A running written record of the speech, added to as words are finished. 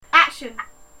introduction.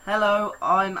 Hello,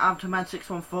 I'm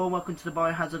AvatarMan614. Welcome to the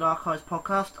Biohazard Archives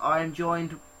podcast. I am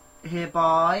joined here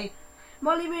by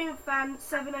Molly Moon Fan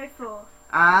 704.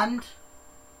 and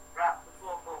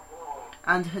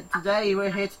Raptor444. today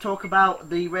we're here to talk about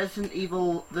the Resident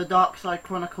Evil: The Dark Side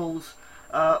Chronicles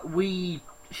Wii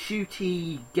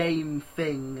shooty game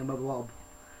thing,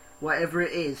 whatever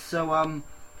it is. So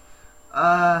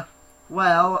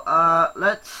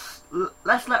let's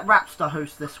let Rapster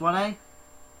host this one, eh?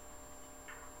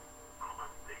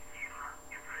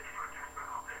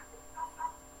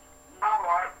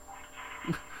 Alright.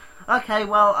 Okay,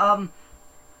 well,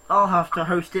 I'll have to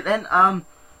host it then.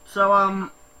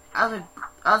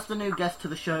 As the new guest to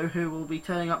the show, who will be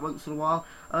turning up once in a while,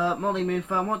 Molly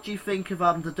Moonfan, what do you think of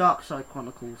the Dark Side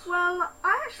Chronicles? Well,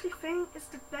 I actually think it's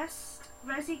the best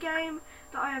Resi game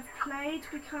that I have played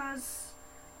because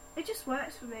it just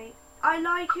works for me. I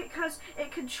like it because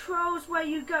it controls where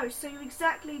you go, so you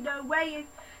exactly know where you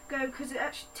go because it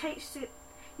actually takes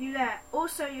you there.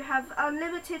 Also, you have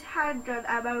unlimited handgun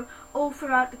ammo all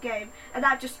throughout the game, and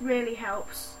that just really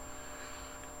helps.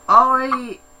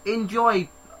 I enjoy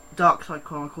Dark Side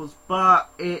Chronicles, but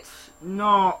it's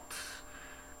not,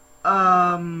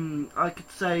 I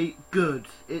could say good.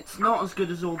 It's not as good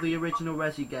as all the original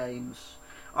Resi games.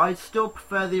 I still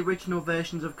prefer the original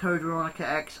versions of Code Veronica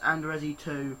X and Resi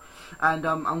 2, and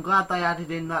I'm glad they added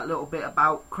in that little bit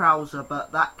about Krauser,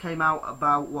 but that came out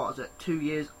about, 2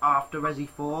 years after Resi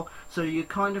 4, so you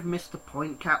kind of missed the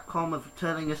point, Capcom, of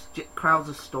telling us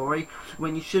Krauser's story,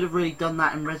 when you should have really done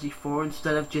that in Resi 4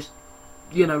 instead of just,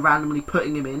 randomly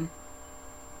putting him in.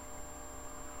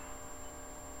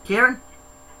 Kieran?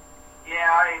 Yeah,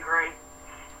 I agree.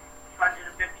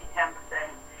 150, 10%.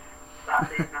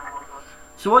 That's it, no.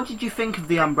 So what did you think of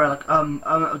the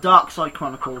Dark Side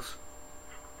Chronicles?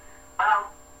 Let's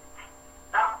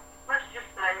just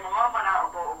say my mum went out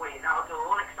and bought a Wii and I was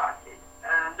all excited.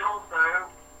 And also,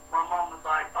 my mum was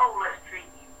like, oh, let's treat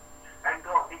you. And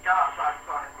got the Dark Side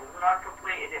Chronicles. And I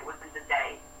completed it within the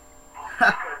day.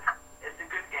 Because it's a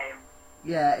good game.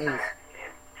 Yeah, it is.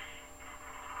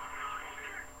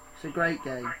 It's a great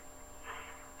game.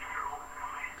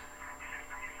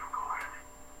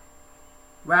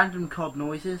 Random COD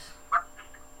noises.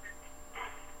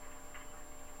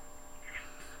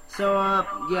 So,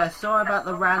 sorry about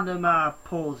the random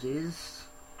pauses.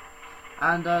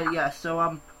 And, I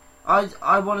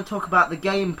want to talk about the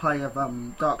gameplay of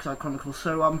Dark Side Chronicles.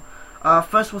 So,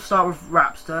 first we'll start with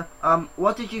Rapster.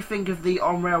 What did you think of the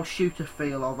on-rail shooter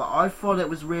feel of it? I thought it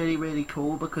was really, really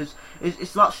cool because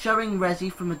it's like showing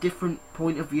Resi from a different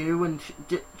point of view and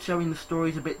showing the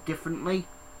stories a bit differently.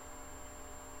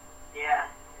 Yeah,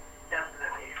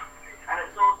 definitely. And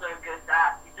it's also good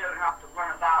that you don't have to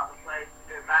run about the place and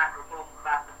go back and forth to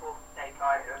take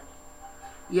items.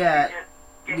 Yeah.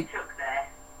 You just get took there.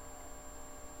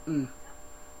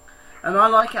 And I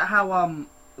like it how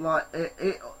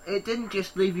it didn't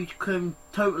just leave you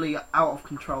totally out of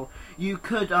control. You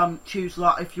could choose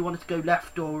if you wanted to go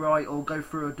left or right or go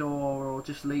through a door or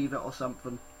just leave it or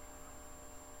something.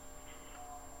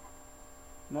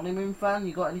 Molly Moon Fan,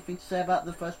 you got anything to say about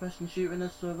the first person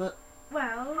shootiness of it?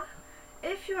 Well,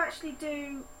 if you actually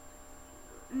do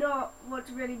not want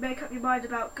to really make up your mind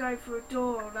about going for a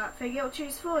door or that thing, it'll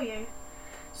choose for you.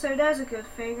 So there's a good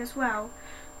thing as well.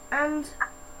 And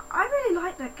I really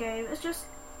like that game. It's just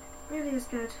really is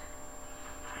good.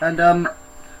 And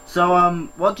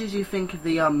what did you think of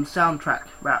the soundtrack,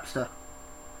 Rapster?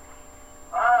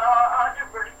 I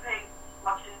didn't really pay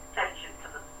much attention to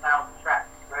the soundtrack,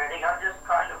 really. I just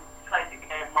kind of played the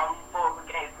game on more of a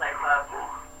gameplay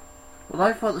purpose. Well,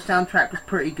 I thought the soundtrack was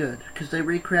pretty good because they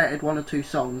recreated one or two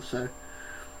songs, so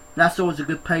that's always a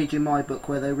good page in my book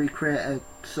where they recreate a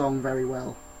song very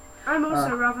well. I'm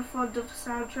also rather fond of the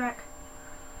soundtrack.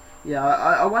 Yeah,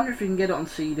 I wonder if you can get it on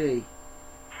CD.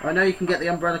 I know you can get the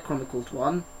Umbrella Chronicles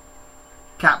one.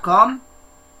 Capcom,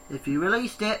 if you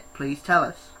released it, please tell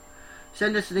us.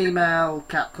 Send us an email,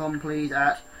 Capcom, please,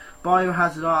 at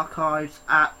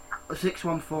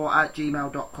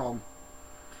biohazardarchives@614@gmail.com.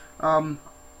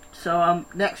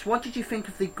 Next, what did you think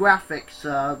of the graphics?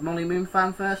 Molly Moon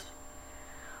Fan first?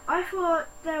 I thought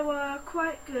they were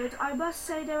quite good. I must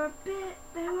say they were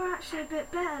actually a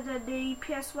bit better than the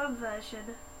PS1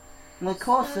 version. Well, of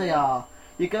course they are.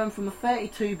 You're going from a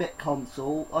 32-bit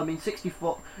console,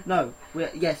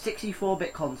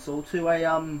 64-bit console to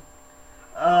a,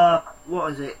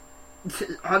 what is it?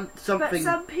 Something. But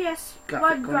some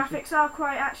PS1 graphics are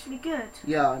quite actually good.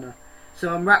 Yeah, I know.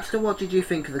 So, Rapster, what did you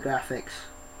think of the graphics?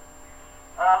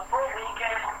 For a Wii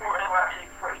game, I thought they were actually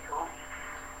pretty cool.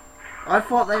 I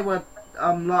thought they were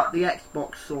like the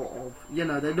Xbox sort of. You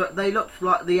know, they looked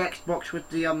like the Xbox with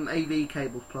the AV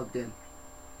cables plugged in.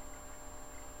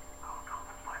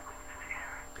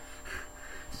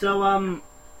 So well,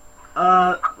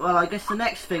 I guess the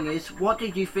next thing is, what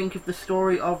did you think of the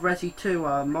story of Resi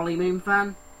 2, Molly Moon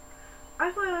fan?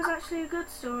 I thought it was actually a good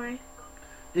story.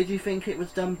 Did you think it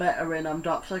was done better in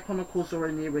Darkside Chronicles or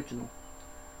in the original?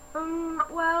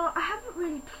 Well, I haven't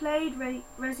really played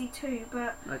Resi 2,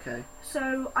 but Okay.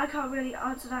 so I can't really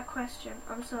answer that question.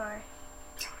 I'm sorry.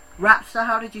 Rapster,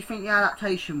 how did you think the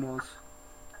adaptation was?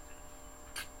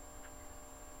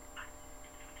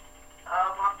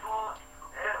 I thought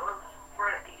it was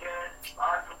pretty good.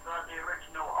 I prefer the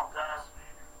original of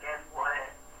the gameplay.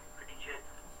 Pretty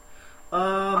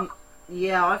good.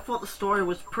 Yeah, I thought the story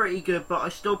was pretty good, but I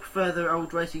still prefer the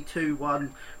old Resi 2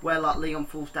 one, where like Leon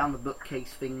falls down the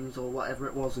bookcase things or whatever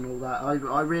it was and all that.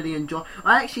 I really enjoy.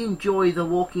 I actually enjoy the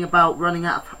walking about, running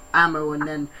out of ammo, and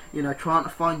then trying to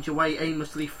find your way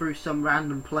aimlessly through some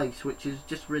random place, which is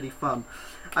just really fun.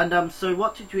 And so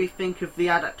what did you think of the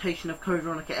adaptation of Code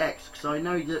Veronica X? Because I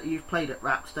know that you've played it,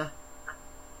 Rapster.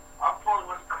 I thought it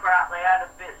was crap. They added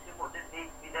bits in what didn't need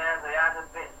to be there. They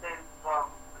added bits in from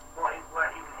what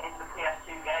weren't even in the PS2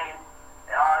 game.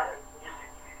 I just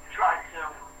tried to,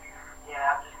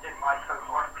 I just didn't like Code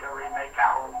Veronica remake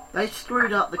at all. They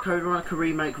screwed up the Code Veronica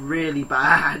remake really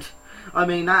bad. I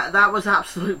mean, that was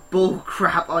absolute bull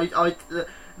crap.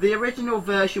 The original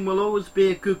version will always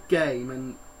be a good game.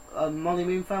 And Molly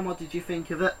Moon fan, what did you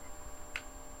think of it?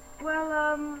 Well,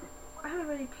 I haven't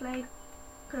really played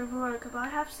Code Veronica, but I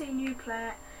have seen you play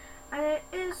it, and it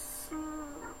is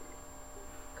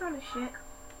kind of shit.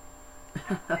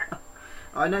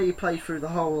 I know you played through the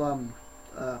whole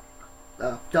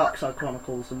Darkside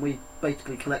Chronicles, and we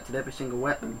basically collected every single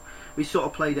weapon. We sort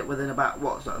of played it within about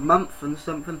a month and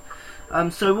something.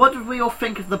 So what did we all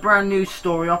think of the brand new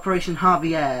story, Operation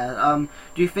Javier?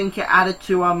 Do you think it added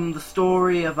to the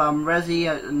story of Resi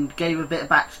and gave a bit of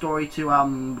backstory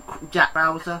to Jack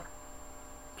Bowser?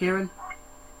 Kieran?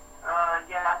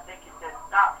 Yeah, I think it did.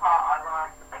 That part I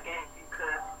liked. Again,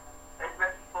 because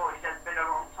especially before he said it's been a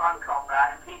long time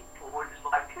combat, and people were just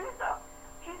like, who's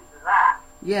that?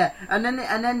 Yeah, and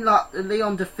then like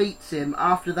Leon defeats him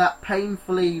after that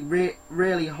painfully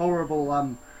really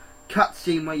horrible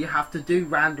cutscene where you have to do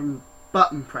random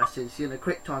button presses,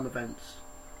 quick time events.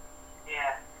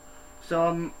 Yeah.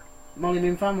 So Molly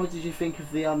Moon fan, what did you think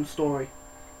of the story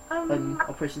in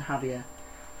Operation Javier?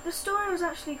 The story was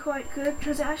actually quite good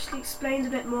because it actually explained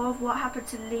a bit more of what happened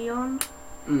to Leon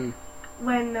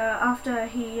when after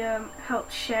he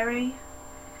helped Sherry.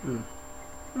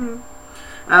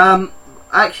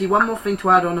 Actually, one more thing to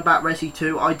add on about Resi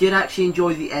 2. I did actually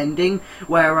enjoy the ending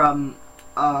where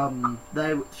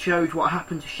they showed what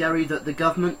happened to Sherry, that the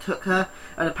government took her,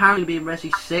 and apparently be in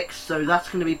Resi 6, so that's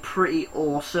going to be pretty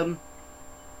awesome.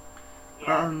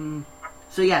 Yeah.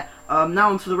 So yeah, now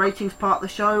on to the ratings part of the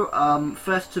show.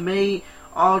 First to me,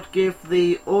 I'd give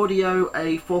the audio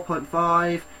a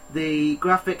 4.5, the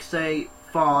graphics a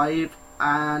 5,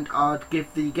 and I'd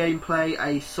give the gameplay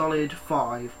a solid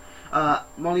 5.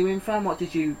 Molly Moon fan, what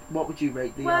would you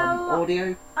rate the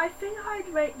audio? I think I'd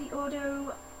rate the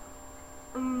audio,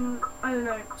 I don't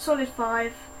know, solid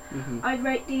 5. I'd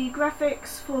rate the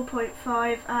graphics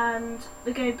 4.5 and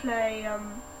the gameplay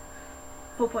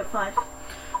 4.5.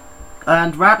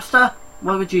 And Rapster,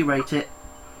 what would you rate it?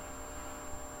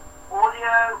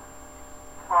 Audio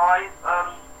 5,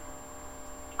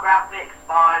 graphics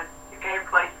 5, the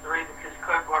gameplay 3 because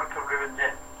Code Veronica ruined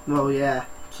it. Well, yeah,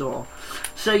 sort of.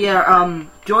 So yeah,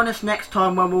 join us next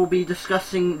time when we'll be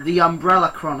discussing the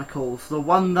Umbrella Chronicles, the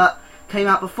one that came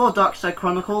out before Darkside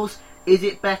Chronicles. Is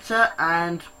it better?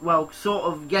 And well, sort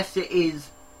of yes, it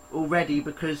is already,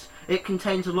 because it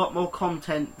contains a lot more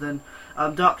content than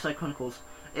Darkside Chronicles.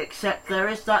 Except there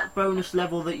is that bonus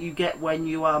level that you get when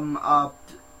you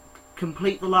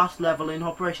complete the last level in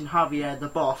Operation Javier, the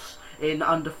boss, in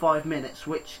under 5 minutes,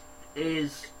 which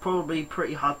is probably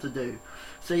pretty hard to do.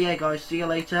 So yeah, guys, see you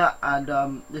later.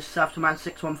 And this is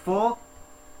Afterman614.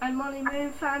 And Molly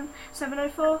Moon fan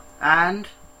 704. And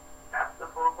That's the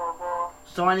 444.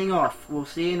 signing off. We'll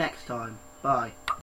see you next time. Bye.